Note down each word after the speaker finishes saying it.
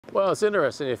Well, it's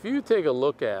interesting. If you take a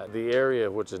look at the area,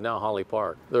 which is now Holly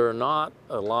Park, there are not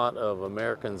a lot of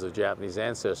Americans of Japanese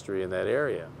ancestry in that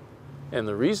area. And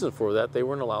the reason for that, they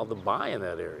weren't allowed to buy in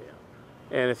that area.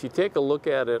 And if you take a look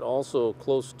at it also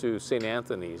close to St.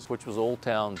 Anthony's, which was Old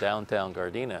Town, downtown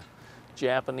Gardena,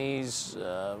 Japanese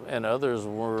and others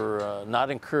were not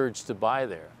encouraged to buy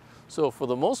there. So for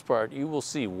the most part, you will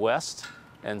see west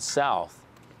and south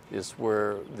is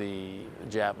where the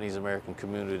Japanese American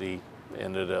community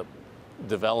ended up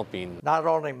developing. Not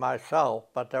only myself,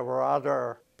 but there were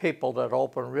other people that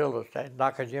opened real estate.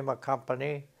 Nakajima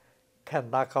Company, Ken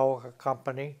Nakaoka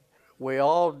Company. We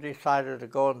all decided to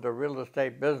go into real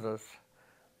estate business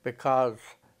because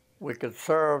we could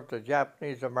serve the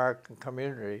Japanese American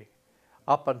community.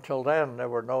 Up until then, there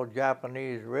were no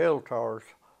Japanese realtors.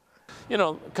 You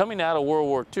know, coming out of World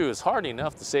War II, it's hard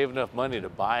enough to save enough money to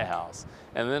buy a house.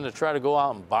 And then to try to go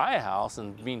out and buy a house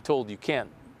and being told you can't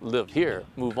live here,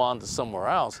 move on to somewhere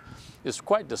else, is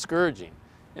quite discouraging.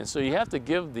 And so you have to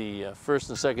give the first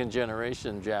and second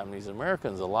generation Japanese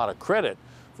Americans a lot of credit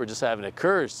for just having the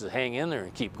courage to hang in there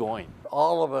and keep going.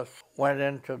 All of us went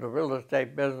into the real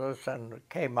estate business and it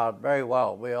came out very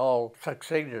well. We all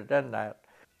succeeded in that.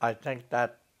 I think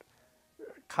that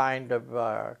kind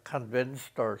of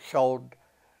convinced or showed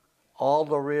all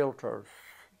the realtors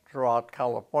throughout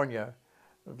California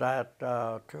that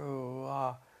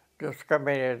to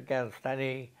discriminate against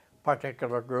any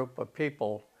particular group of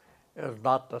people is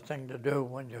not the thing to do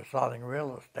when you're selling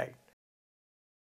real estate.